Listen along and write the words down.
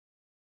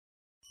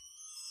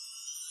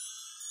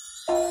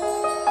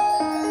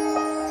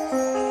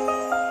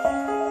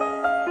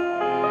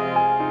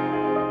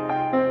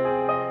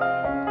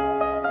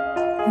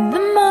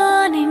The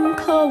morning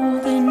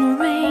cold and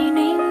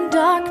raining,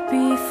 dark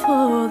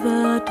before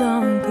the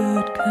dawn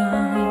could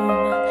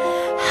come.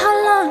 How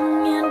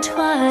long in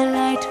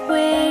twilight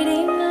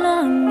waiting,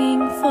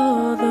 longing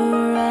for the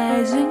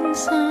rising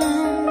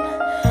sun.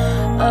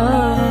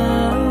 Oh,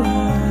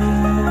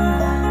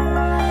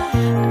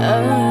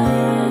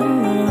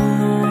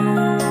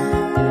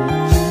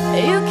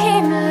 you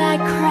came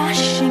like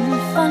crashing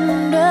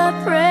thunder,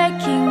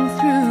 breaking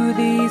through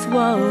these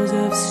walls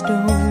of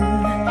stone.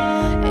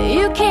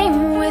 You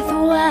came with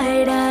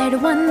wide-eyed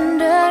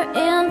wonder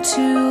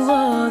into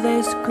all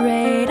this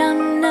great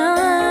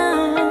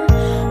unknown.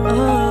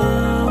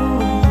 Oh,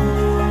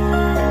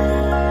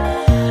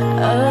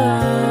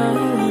 oh.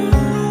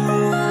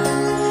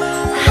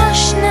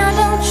 Hush now,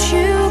 don't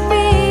you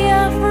be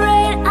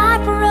afraid. I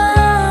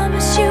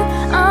promise you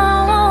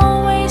I'll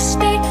always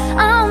stay.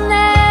 I'll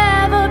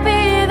never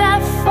be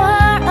that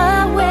far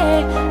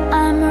away.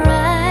 I'm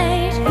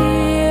right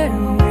here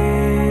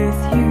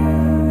with you.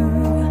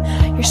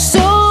 You're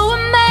so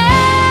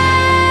amazing.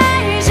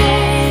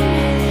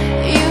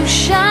 You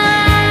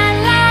shine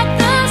like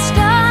the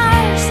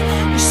stars.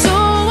 You're so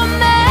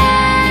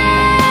amazing.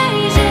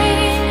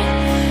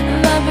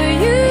 The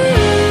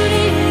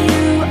beauty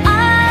you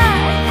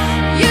are.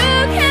 You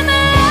came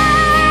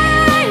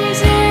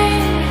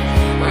rising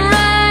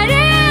right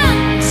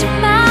into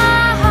my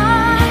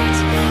heart.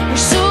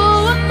 You're so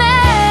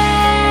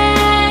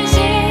amazing.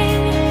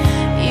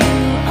 You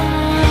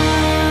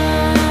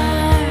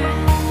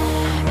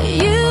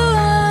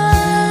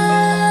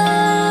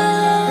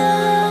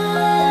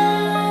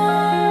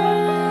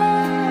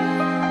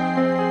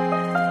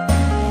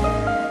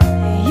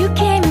You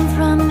came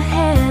from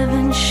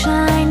heaven,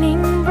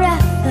 shining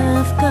breath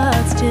of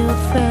God still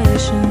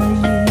fresh in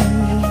you.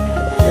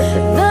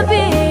 The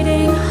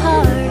beating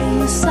heart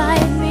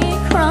inside me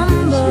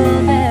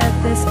crumbled at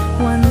this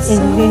one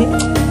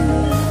song.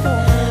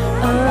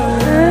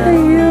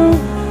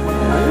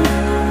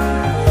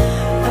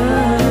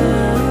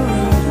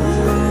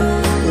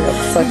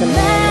 No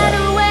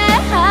matter where,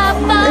 how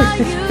far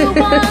you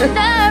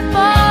wander.